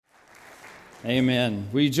Amen.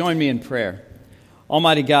 Will you join me in prayer?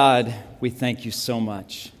 Almighty God, we thank you so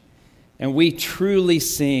much. And we truly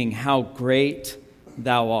sing how great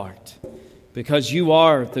thou art. Because you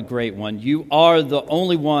are the great one. You are the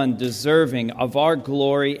only one deserving of our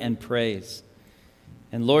glory and praise.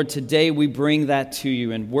 And Lord, today we bring that to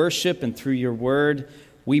you in worship and through your word.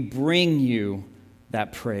 We bring you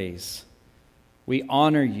that praise. We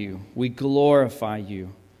honor you. We glorify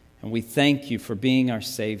you. And we thank you for being our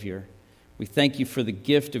Savior. We thank you for the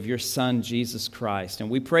gift of your Son, Jesus Christ. And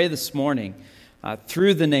we pray this morning,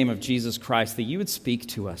 through the name of Jesus Christ, that you would speak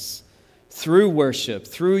to us through worship,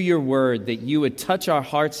 through your word, that you would touch our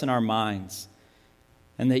hearts and our minds,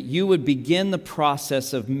 and that you would begin the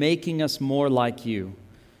process of making us more like you,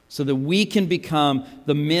 so that we can become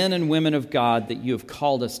the men and women of God that you have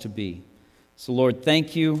called us to be. So, Lord,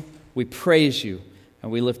 thank you. We praise you.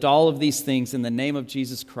 And we lift all of these things in the name of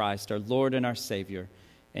Jesus Christ, our Lord and our Savior.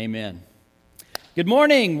 Amen. Good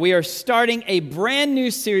morning. We are starting a brand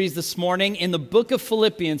new series this morning in the book of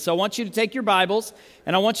Philippians. So I want you to take your Bibles,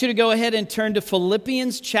 and I want you to go ahead and turn to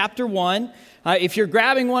Philippians chapter 1. If you're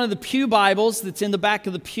grabbing one of the pew Bibles that's in the back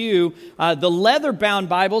of the pew, the leather-bound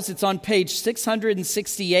Bibles, it's on page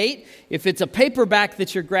 668. If it's a paperback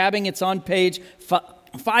that you're grabbing, it's on page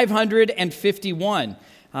 551.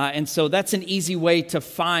 And so that's an easy way to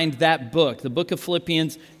find that book, the book of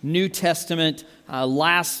Philippians, New Testament,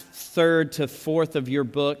 last third to fourth of your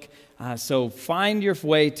book. So find your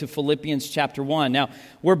way to Philippians chapter 1. Now,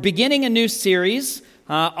 we're beginning a new series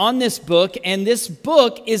on this book, and this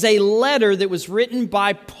book is a letter that was written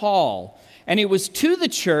by Paul. And it was to the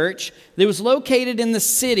church that was located in the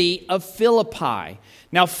city of Philippi.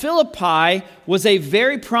 Now, Philippi was a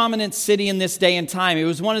very prominent city in this day and time. It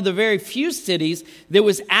was one of the very few cities that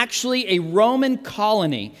was actually a Roman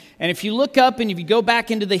colony. And if you look up and if you go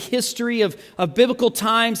back into the history of biblical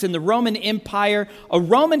times and the Roman Empire, a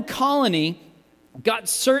Roman colony got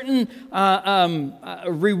certain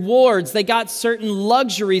rewards. They got certain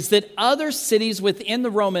luxuries that other cities within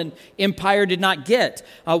the Roman Empire did not get.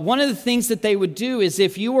 One of the things that they would do is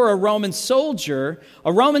if you were a Roman soldier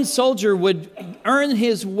would earn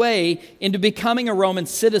his way into becoming a Roman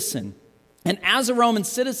citizen. And as a Roman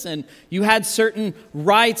citizen, you had certain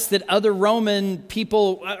rights that other Roman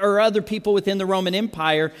people or other people within the Roman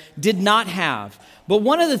Empire did not have. But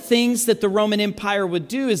one of the things that the Roman Empire would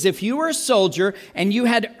do is if you were a soldier and you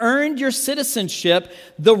had earned your citizenship,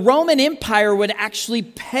 the Roman Empire would actually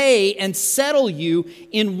pay and settle you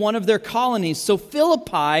in one of their colonies. So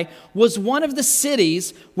Philippi was one of the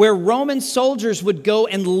cities where Roman soldiers would go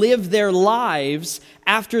and live their lives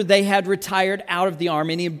after they had retired out of the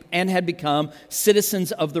army and had become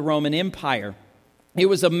citizens of the Roman Empire. It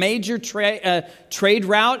was a major trade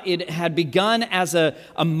route. It had begun as a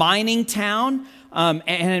mining town. And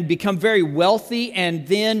had become very wealthy, and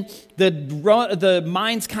then the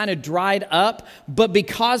mines kind of dried up. But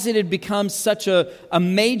because it had become such a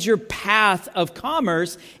major path of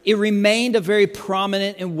commerce, it remained a very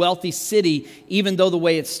prominent and wealthy city, even though the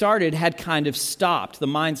way it started had kind of stopped. The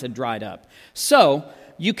mines had dried up. So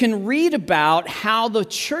you can read about how the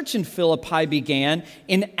church in Philippi began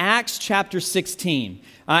in Acts chapter 16.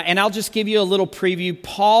 And I'll just give you a little preview.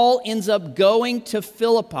 Paul ends up going to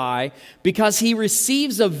Philippi because he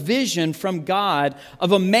receives a vision from God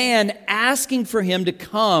of a man asking for him to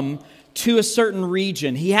come to a certain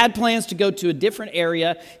region. He had plans to go to a different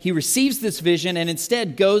area. He receives this vision and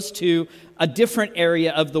instead goes to a different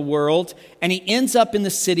area of the world. And he ends up in the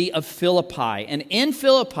city of Philippi. And in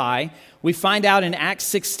Philippi, we find out in Acts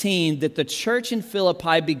 16 that the church in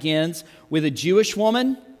Philippi begins with a Jewish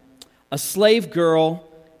woman, a slave girl,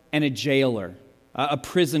 and a jailer, a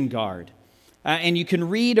prison guard. And you can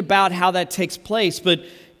read about how that takes place, but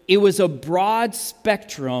it was a broad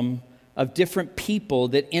spectrum of different people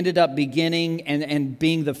that ended up beginning and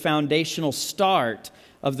being the foundational start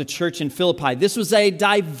of the church in Philippi. This was a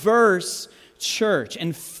diverse church,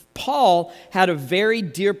 and Paul had a very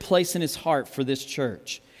dear place in his heart for this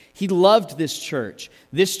church. He loved this church.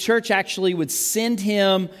 This church actually would send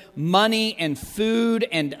him money and food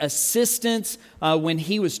and assistance when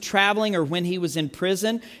he was traveling or when he was in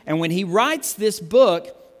prison. And when he writes this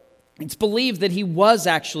book, it's believed that he was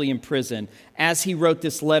actually in prison as he wrote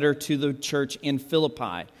this letter to the church in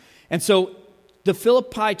Philippi. And so the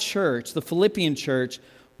Philippi church, the Philippian church,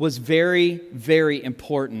 was very, very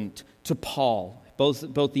important to Paul.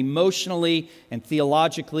 Both emotionally and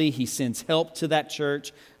theologically, he sends help to that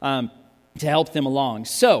church to help them along.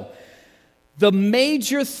 So, the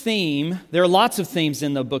major theme, there are lots of themes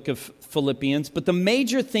in the book of Philippians, but the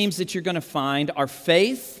major themes that you're going to find are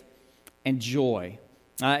faith and joy.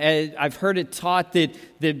 I've heard it taught that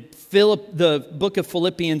the book of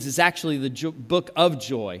Philippians is actually the book of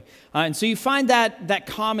joy. And so you find that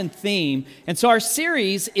common theme. And so our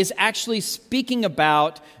series is actually speaking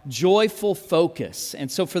about joyful focus.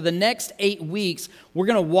 And so for the next 8 weeks, we're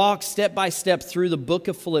going to walk step by step through the book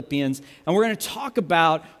of Philippians. And we're going to talk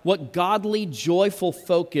about what godly, joyful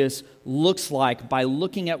focus looks like by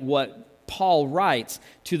looking at what Paul writes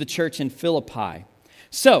to the church in Philippi.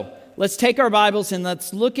 So let's take our Bibles and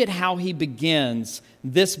let's look at how he begins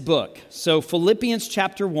this book. So Philippians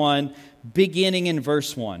chapter 1, beginning in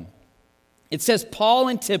verse 1. It says, Paul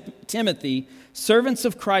and Timothy, servants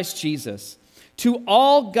of Christ Jesus, to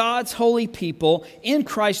all God's holy people in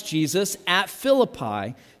Christ Jesus at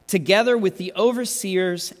Philippi, together with the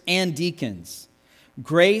overseers and deacons,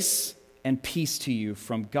 grace and peace to you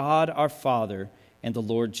from God our Father and the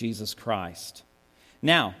Lord Jesus Christ.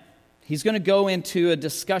 Now, he's going to go into a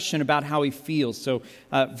discussion about how he feels. So,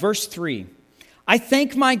 verse 3, I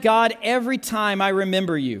thank my God every time I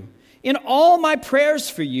remember you. In all my prayers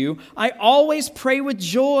for you, I always pray with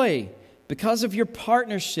joy because of your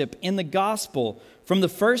partnership in the gospel from the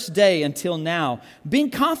first day until now, being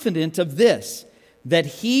confident of this, that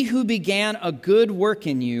he who began a good work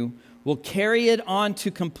in you will carry it on to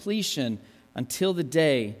completion until the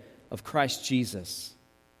day of Christ Jesus.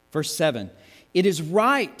 Verse 7, it is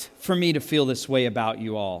right for me to feel this way about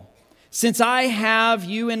you all, since I have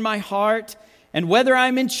you in my heart, and whether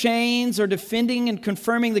I'm in chains or defending and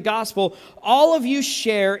confirming the gospel, all of you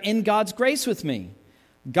share in God's grace with me.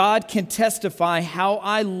 God can testify how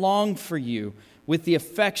I long for you with the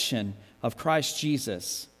affection of Christ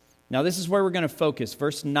Jesus. Now this is where we're going to focus,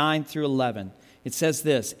 verse 9 through 11. It says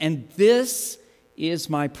this, and this is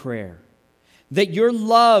my prayer, that your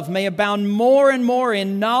love may abound more and more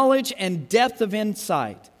in knowledge and depth of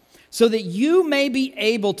insight, so that you may be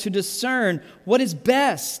able to discern what is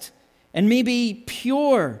best, and may be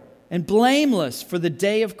pure and blameless for the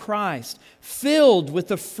day of Christ, filled with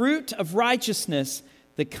the fruit of righteousness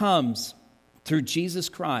that comes through Jesus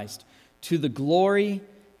Christ, to the glory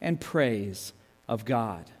and praise of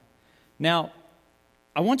God. Now,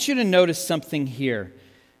 I want you to notice something here.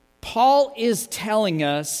 Paul is telling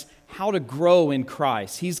us how to grow in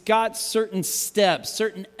Christ. He's got certain steps,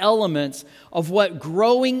 certain elements of what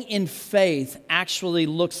growing in faith actually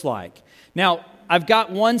looks like. Now, I've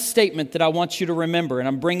got one statement that I want you to remember, and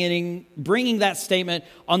I'm bringing that statement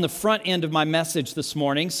on the front end of my message this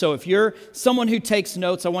morning. So if you're someone who takes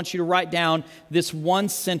notes, I want you to write down this one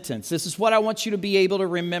sentence. This is what I want you to be able to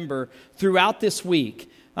remember throughout this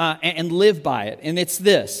week and live by it. And it's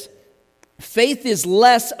this: faith is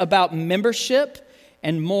less about membership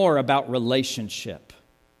and more about relationship.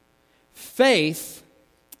 Faith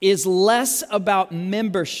is less about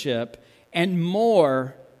membership and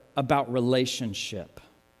more about relationship.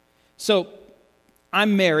 So,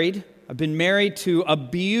 I'm married. I've been married to a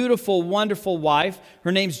beautiful, wonderful wife.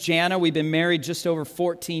 Her name's Jana. We've been married just over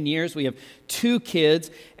 14 years. We have 2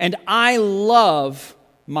 kids, and I love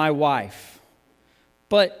my wife.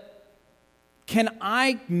 But can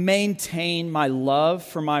I maintain my love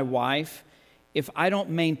for my wife if I don't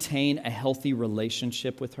maintain a healthy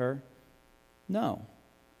relationship with her? No.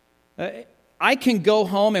 I can go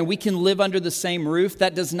home and we can live under the same roof.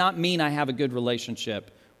 That does not mean I have a good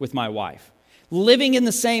relationship with my wife. Living in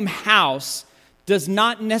the same house does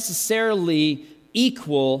not necessarily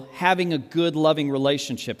equal having a good, loving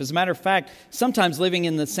relationship. As a matter of fact, sometimes living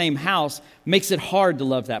in the same house makes it hard to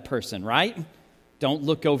love that person, right? Don't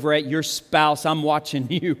look over at your spouse. I'm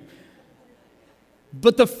watching you.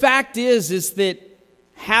 But the fact is that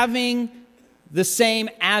having the same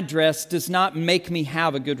address does not make me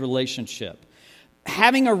have a good relationship.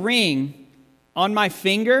 Having a ring on my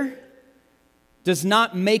finger does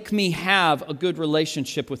not make me have a good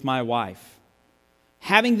relationship with my wife.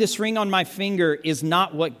 Having this ring on my finger is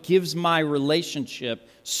not what gives my relationship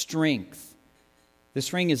strength.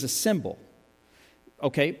 This ring is a symbol.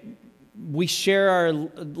 Okay, we share our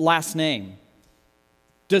last name.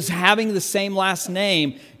 Does having the same last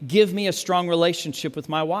name give me a strong relationship with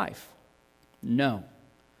my wife? No.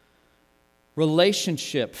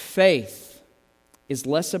 Relationship, faith, is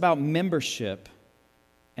less about membership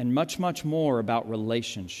and much, much more about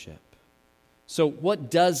relationship. So what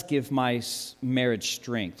does give my marriage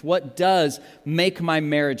strength? What does make my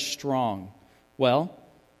marriage strong? Well,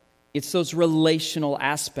 it's those relational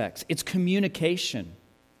aspects. It's communication.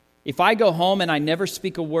 If I go home and I never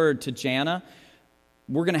speak a word to Jana,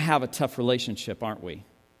 we're going to have a tough relationship, aren't we?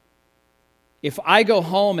 If I go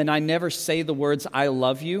home and I never say the words, I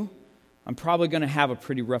love you, I'm probably going to have a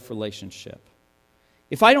pretty rough relationship.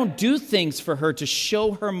 If I don't do things for her to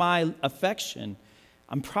show her my affection,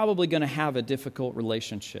 I'm probably going to have a difficult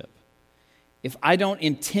relationship. If I don't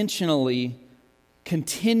intentionally,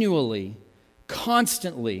 continually,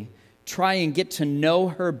 constantly try and get to know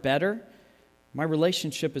her better, my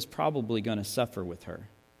relationship is probably going to suffer with her.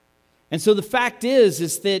 And so the fact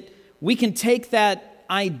is that we can take that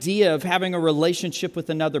idea of having a relationship with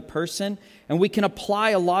another person and we can apply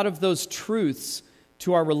a lot of those truths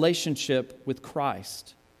to our relationship with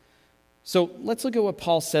Christ. So let's look at what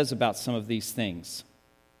Paul says about some of these things.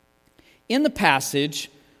 In the passage,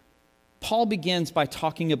 Paul begins by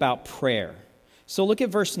talking about prayer. So look at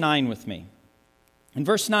verse 9 with me. In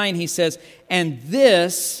verse 9, he says, "And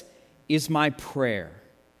this is my prayer."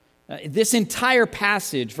 This entire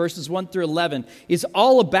passage, verses 1 through 11, is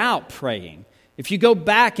all about praying. If you go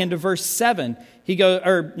back into verse 7,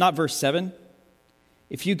 not verse 7.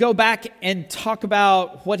 If you go back and talk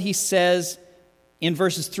about what he says in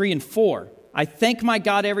verses 3 and 4, "I thank my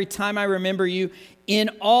God every time I remember you in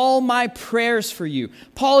all my prayers for you."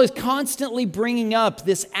 Paul is constantly bringing up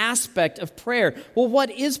this aspect of prayer. Well, what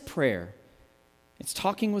is prayer? It's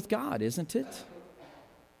talking with God, isn't it?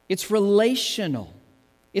 It's relational.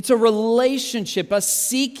 It's a relationship, us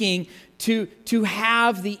seeking to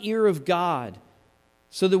have the ear of God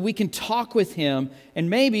so that we can talk with Him and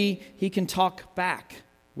maybe He can talk back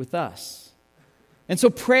with us. And so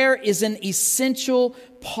prayer is an essential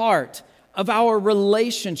part of our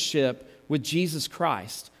relationship with Jesus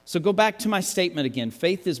Christ. So go back to my statement again.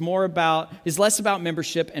 Faith is less about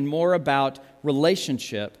membership and more about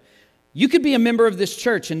relationship. You could be a member of this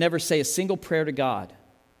church and never say a single prayer to God.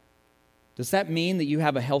 Does that mean that you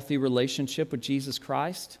have a healthy relationship with Jesus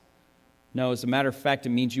Christ? No, as a matter of fact, it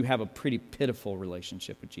means you have a pretty pitiful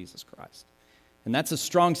relationship with Jesus Christ. And that's a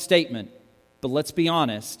strong statement, but let's be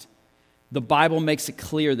honest. The Bible makes it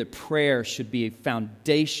clear that prayer should be a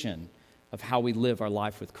foundation of how we live our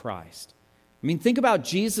life with Christ. I mean, think about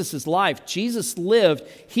Jesus' life. Jesus lived,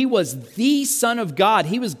 He was the Son of God.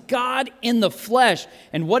 He was God in the flesh.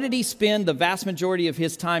 And what did He spend the vast majority of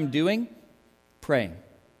His time doing? Praying.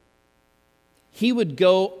 He would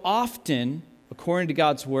go often, according to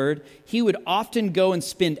God's word, He would often go and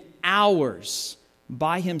spend hours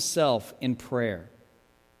by Himself in prayer.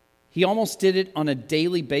 He almost did it on a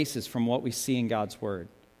daily basis from what we see in God's word.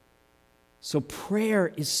 So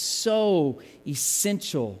prayer is so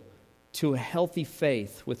essential to a healthy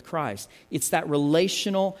faith with Christ. It's that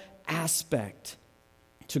relational aspect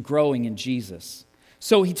to growing in Jesus.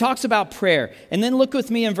 So he talks about prayer. And then look with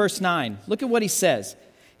me in verse 9. Look at what he says.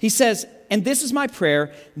 He says, "And this is my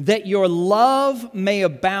prayer, that your love may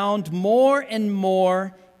abound more and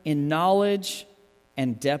more in knowledge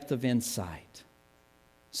and depth of insight."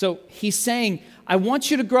 So he's saying, I want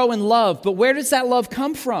you to grow in love, but where does that love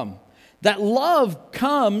come from? That love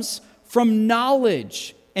comes from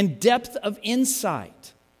knowledge and depth of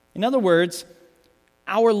insight. In other words,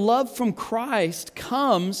 our love from Christ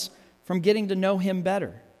comes from getting to know Him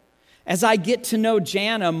better. As I get to know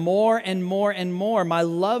Jana more and more and more, my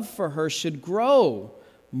love for her should grow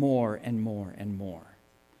more and more and more.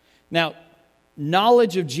 Now,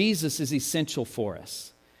 knowledge of Jesus is essential for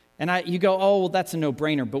us. And you go, oh, well, that's a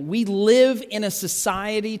no-brainer. But we live in a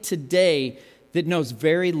society today that knows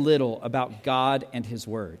very little about God and His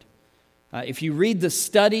Word. If you read the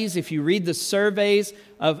studies, if you read the surveys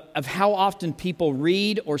of how often people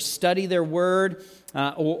read or study their Word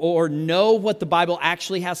or know what the Bible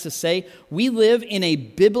actually has to say, we live in a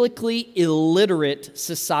biblically illiterate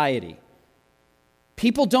society.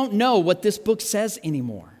 People don't know what this book says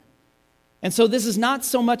anymore. And so this is not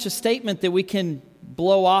so much a statement that we can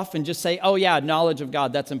blow off and just say, oh yeah, knowledge of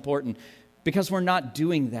God, that's important. Because we're not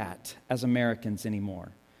doing that as Americans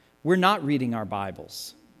anymore. We're not reading our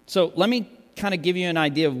Bibles. So let me kind of give you an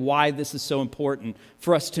idea of why this is so important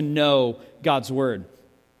for us to know God's Word.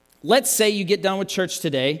 Let's say you get done with church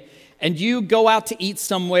today and you go out to eat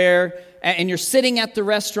somewhere and you're sitting at the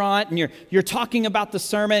restaurant and you're talking about the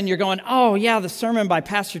sermon and you're going, oh yeah, the sermon by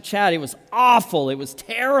Pastor Chad, it was awful, it was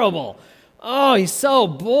terrible. Oh, he's so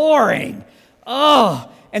boring.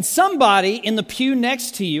 Oh, and somebody in the pew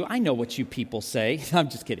next to you, I know what you people say, I'm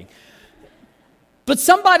just kidding. But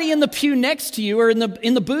somebody in the pew next to you or in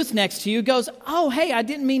the booth next to you goes, oh, hey, I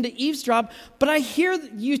didn't mean to eavesdrop, but I hear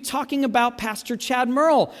you talking about Pastor Chad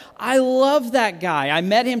Merle. I love that guy. I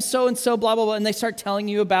met him so-and-so, blah, blah, blah. And they start telling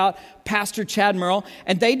you about Pastor Chad Merle.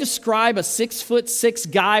 And they describe a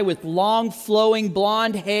 6'6" guy with long, flowing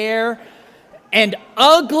blonde hair and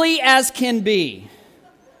ugly as can be.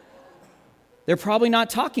 They're probably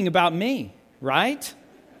not talking about me, right?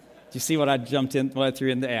 Do you see what I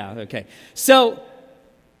threw in there? Yeah, okay. So,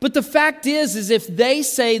 but the fact is if they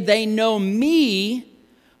say they know me,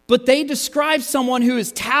 but they describe someone who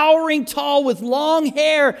is towering tall with long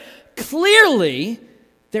hair. Clearly,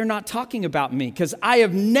 they're not talking about me because I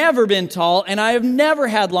have never been tall and I have never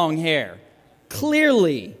had long hair.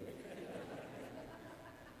 Clearly.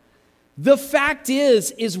 The fact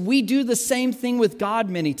is we do the same thing with God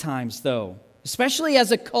many times, though, especially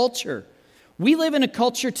as a culture. We live in a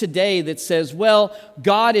culture today that says, well,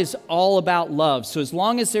 God is all about love. So as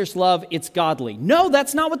long as there's love, it's godly. No,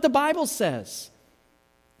 that's not what the Bible says.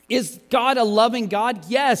 Is God a loving God?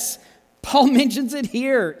 Yes. Paul mentions it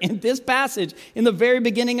here in this passage in the very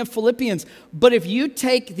beginning of Philippians. But if you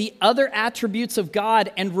take the other attributes of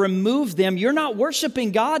God and remove them, you're not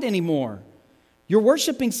worshiping God anymore. You're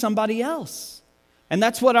worshiping somebody else. And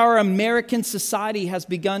that's what our American society has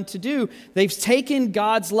begun to do. They've taken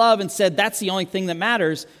God's love and said that's the only thing that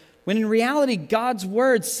matters, when in reality, God's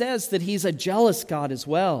word says that he's a jealous God as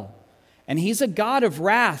well. And he's a God of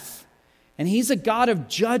wrath. And he's a God of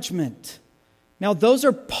judgment. Now, those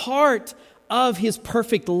are part of his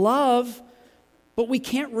perfect love, but we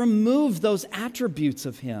can't remove those attributes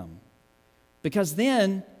of him. Because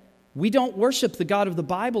then we don't worship the God of the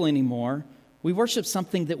Bible anymore. We worship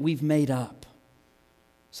something that we've made up.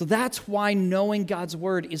 So that's why knowing God's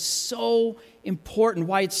word is so important,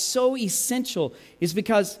 why it's so essential, is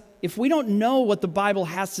because if we don't know what the Bible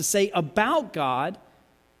has to say about God,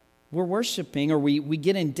 we're worshiping, or we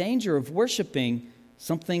get in danger of worshiping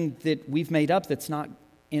something that we've made up that's not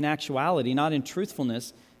in actuality, not in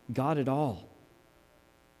truthfulness, God at all.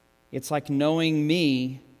 It's like knowing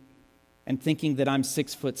me and thinking that I'm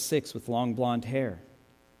 6'6" with long blonde hair.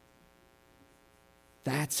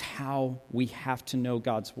 That's how we have to know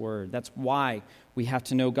God's word. That's why we have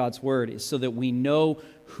to know God's word, is so that we know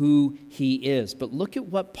who he is. But look at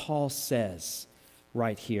what Paul says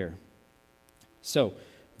right here. So,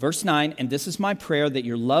 verse 9, and this is my prayer, that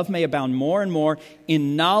your love may abound more and more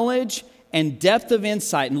in knowledge and depth of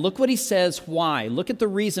insight. And look what he says, why. Look at the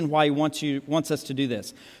reason why he wants us to do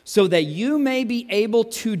this. So that you may be able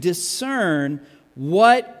to discern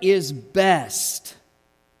what is best.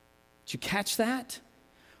 Did you catch that?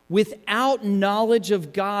 Without knowledge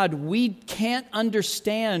of God, we can't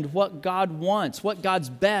understand what God wants, what God's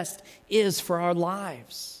best is for our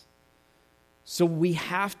lives. So we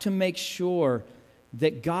have to make sure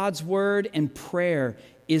that God's word and prayer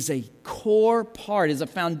is a core part, is a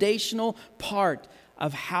foundational part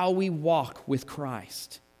of how we walk with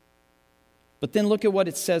Christ. But then look at what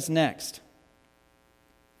it says next.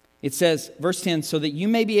 It says, verse 10, so that you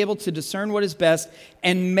may be able to discern what is best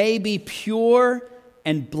and may be pure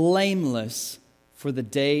and blameless for the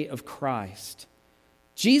day of Christ.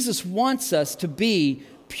 Jesus wants us to be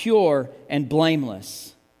pure and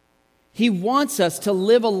blameless. He wants us to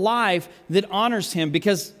live a life that honors him,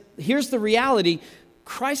 because here's the reality: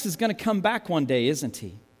 Christ is going to come back one day, isn't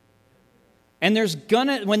he? And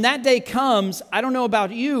when that day comes, I don't know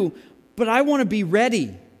about you, but I want to be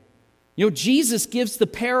ready. You know, Jesus gives the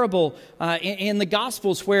parable in the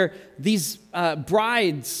Gospels where these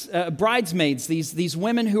bridesmaids, these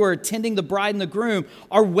women who are attending the bride and the groom,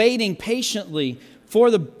 are waiting patiently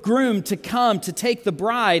for the groom to come to take the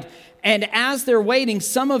bride. And as they're waiting,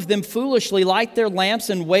 some of them foolishly light their lamps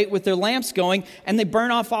and wait with their lamps going, and they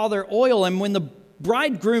burn off all their oil. And when the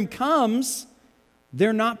bridegroom comes,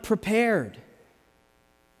 they're not prepared.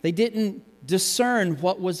 They didn't discern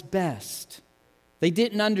what was best. They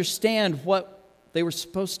didn't understand what they were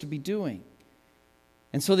supposed to be doing.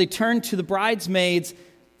 And so they turned to the bridesmaids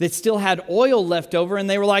that still had oil left over, and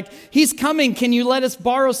they were like, he's coming, can you let us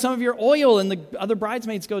borrow some of your oil? And the other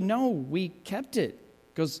bridesmaids go, no, we kept it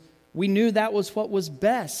because we knew that was what was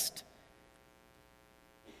best.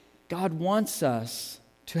 God wants us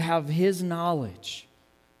to have his knowledge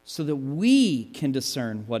so that we can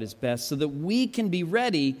discern what is best, so that we can be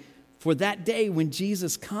ready for that day when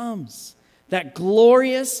Jesus comes. That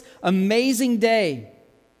glorious, amazing day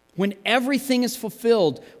when everything is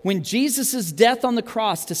fulfilled, when Jesus' death on the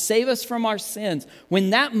cross to save us from our sins, when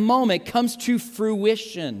that moment comes to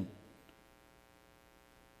fruition.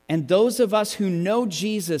 And those of us who know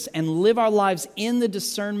Jesus and live our lives in the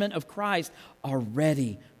discernment of Christ are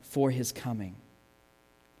ready for his coming.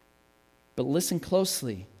 But listen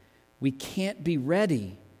closely. We can't be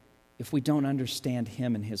ready if we don't understand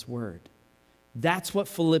him and his word. That's what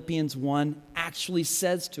Philippians 1 actually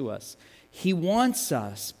says to us. He wants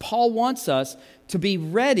us, Paul wants us to be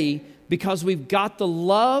ready because we've got the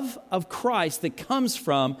love of Christ that comes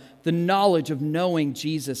from the knowledge of knowing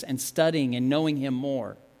Jesus and studying and knowing him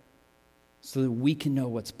more so that we can know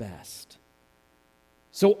what's best.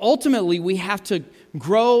 So ultimately, we have to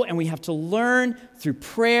grow and we have to learn through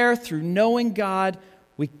prayer, through knowing God.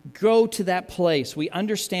 We go to that place. We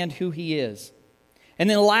understand who he is. And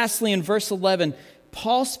then lastly, in verse 11,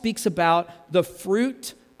 Paul speaks about the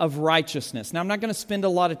fruit of righteousness. Now, I'm not going to spend a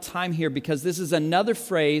lot of time here because this is another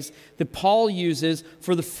phrase that Paul uses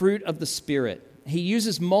for the fruit of the Spirit. He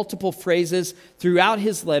uses multiple phrases throughout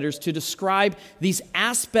his letters to describe these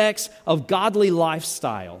aspects of godly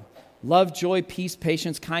lifestyle. Love, joy, peace,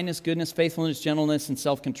 patience, kindness, goodness, faithfulness, gentleness, and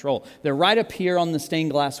self-control. They're right up here on the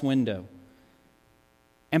stained glass window.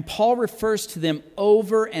 And Paul refers to them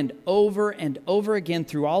over and over and over again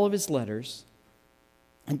through all of his letters.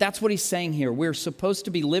 And that's what he's saying here. We're supposed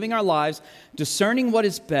to be living our lives, discerning what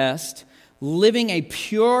is best, living a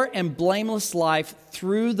pure and blameless life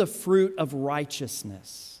through the fruit of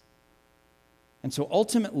righteousness. And so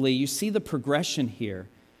ultimately, you see the progression here.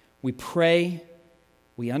 We pray,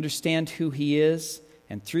 we understand who he is,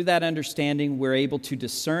 and through that understanding, we're able to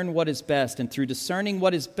discern what is best. And through discerning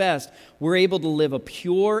what is best, we're able to live a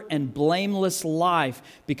pure and blameless life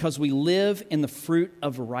because we live in the fruit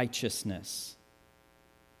of righteousness.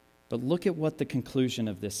 But look at what the conclusion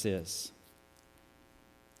of this is.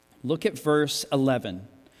 Look at verse 11.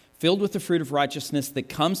 Filled with the fruit of righteousness that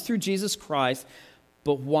comes through Jesus Christ,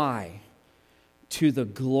 but why? To the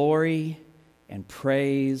glory and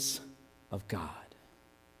praise of God.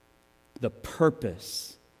 The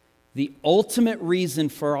purpose, the ultimate reason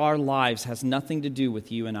for our lives has nothing to do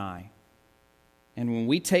with you and I. And when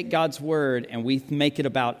we take God's word and we make it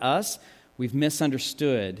about us, we've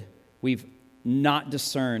misunderstood. We've not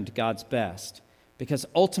discerned God's best. Because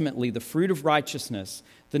ultimately, the fruit of righteousness,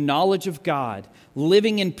 the knowledge of God,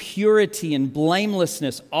 living in purity and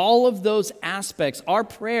blamelessness, all of those aspects, our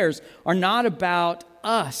prayers are not about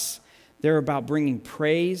us. They're about bringing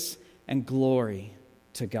praise and glory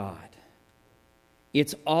to God.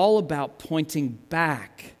 It's all about pointing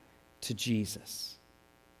back to Jesus.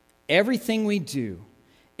 Everything we do,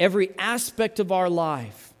 every aspect of our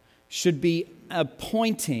life should be a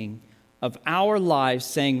pointing of our lives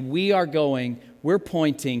saying we're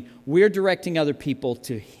pointing, we're directing other people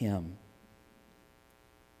to him.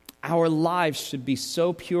 Our lives should be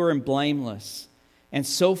so pure and blameless and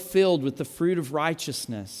so filled with the fruit of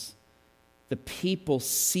righteousness that people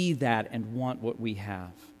see that and want what we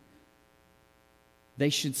have. They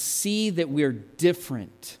should see that we're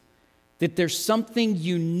different, that there's something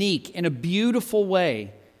unique in a beautiful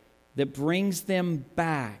way that brings them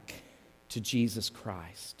back to Jesus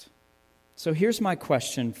Christ. So here's my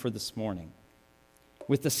question for this morning.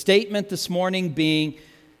 With the statement this morning being,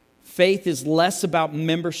 faith is less about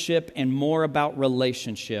membership and more about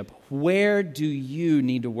relationship, where do you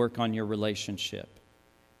need to work on your relationship?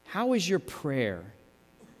 How is your prayer?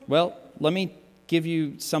 Well, let me give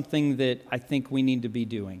you something that I think we need to be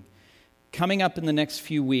doing. Coming up in the next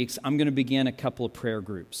few weeks, I'm going to begin a couple of prayer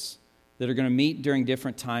groups that are going to meet during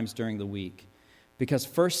different times during the week. Because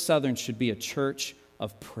First Southern should be a church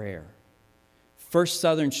of prayer. First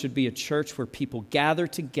Southern should be a church where people gather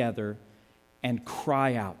together and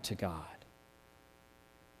cry out to God.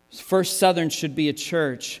 First Southern should be a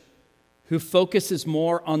church who focuses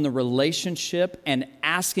more on the relationship and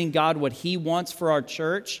asking God what he wants for our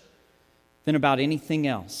church than about anything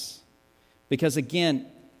else. Because again,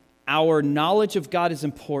 our knowledge of God is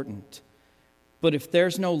important. But if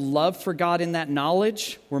there's no love for God in that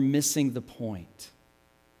knowledge, we're missing the point.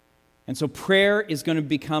 And so prayer is going to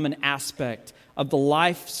become an aspect of the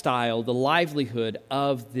lifestyle, the livelihood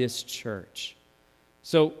of this church.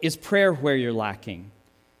 So is prayer where you're lacking?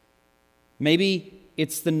 Maybe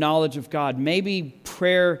it's the knowledge of God. Maybe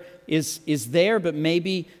prayer is there, but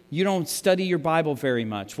maybe you don't study your Bible very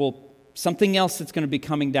much. Well, something else that's going to be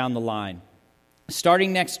coming down the line.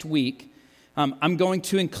 Starting next week, I'm going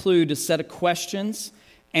to include a set of questions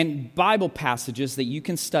and Bible passages that you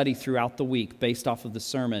can study throughout the week based off of the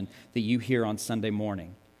sermon that you hear on Sunday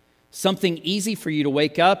morning. Something easy for you to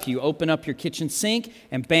wake up, you open up your kitchen sink,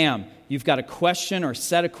 and bam, you've got a question or a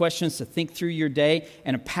set of questions to think through your day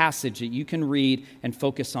and a passage that you can read and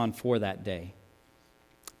focus on for that day.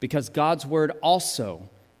 Because God's Word also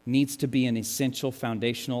needs to be an essential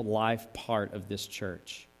foundational life part of this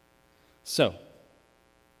church. So,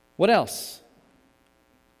 what else?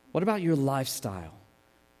 What about your lifestyle?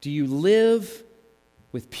 Do you live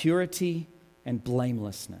with purity and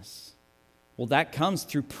blamelessness? Well, that comes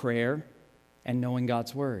through prayer and knowing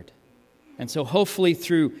God's Word. And so hopefully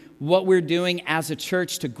through what we're doing as a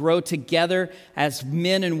church to grow together as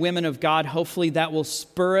men and women of God, hopefully that will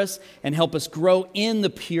spur us and help us grow in the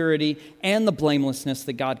purity and the blamelessness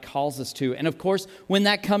that God calls us to. And of course, when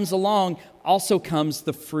that comes along, also comes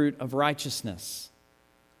the fruit of righteousness,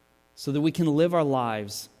 so that we can live our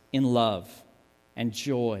lives in love and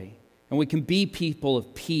joy and we can be people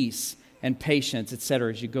of peace and patience,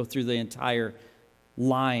 etc., as you go through the entire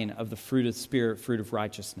line of the fruit of the Spirit, fruit of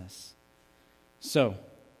righteousness. So,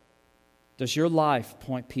 does your life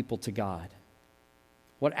point people to God?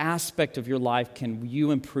 What aspect of your life can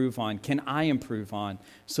you improve on? Can I improve on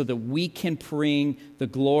so that we can bring the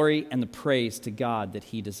glory and the praise to God that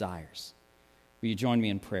He desires? Will you join me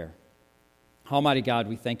in prayer? Almighty God,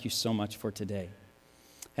 we thank you so much for today.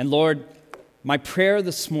 And Lord, my prayer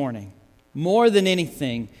this morning, more than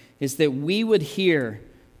anything, is that we would hear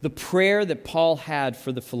the prayer that Paul had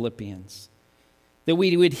for the Philippians. That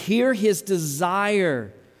we would hear his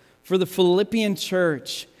desire for the Philippian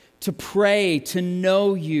church to pray, to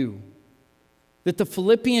know you. That the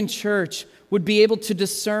Philippian church would be able to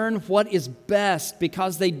discern what is best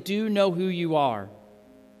because they do know who you are.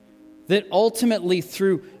 That ultimately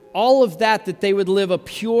through all of that they would live a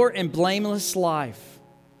pure and blameless life.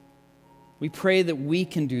 We pray that we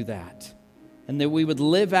can do that and that we would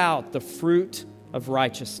live out the fruit of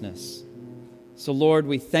righteousness. So Lord,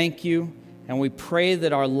 we thank you and we pray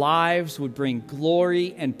that our lives would bring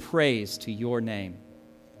glory and praise to your name.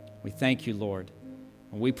 We thank you, Lord.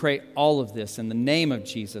 And we pray all of this in the name of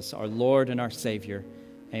Jesus, our Lord and our Savior.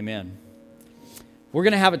 Amen. We're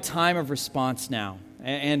going to have a time of response now.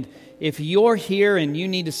 And if you're here and you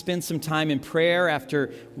need to spend some time in prayer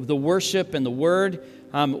after the worship and the word,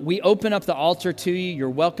 we open up the altar to you. You're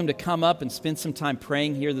welcome to come up and spend some time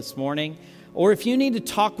praying here this morning. Or if you need to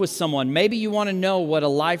talk with someone, maybe you want to know what a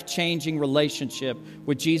life-changing relationship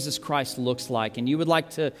with Jesus Christ looks like, and you would like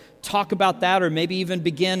to talk about that or maybe even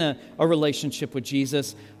begin a relationship with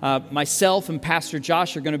Jesus, myself and Pastor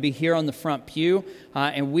Josh are going to be here on the front pew,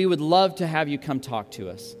 and we would love to have you come talk to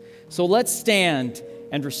us. So let's stand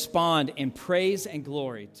and respond in praise and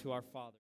glory to our Father.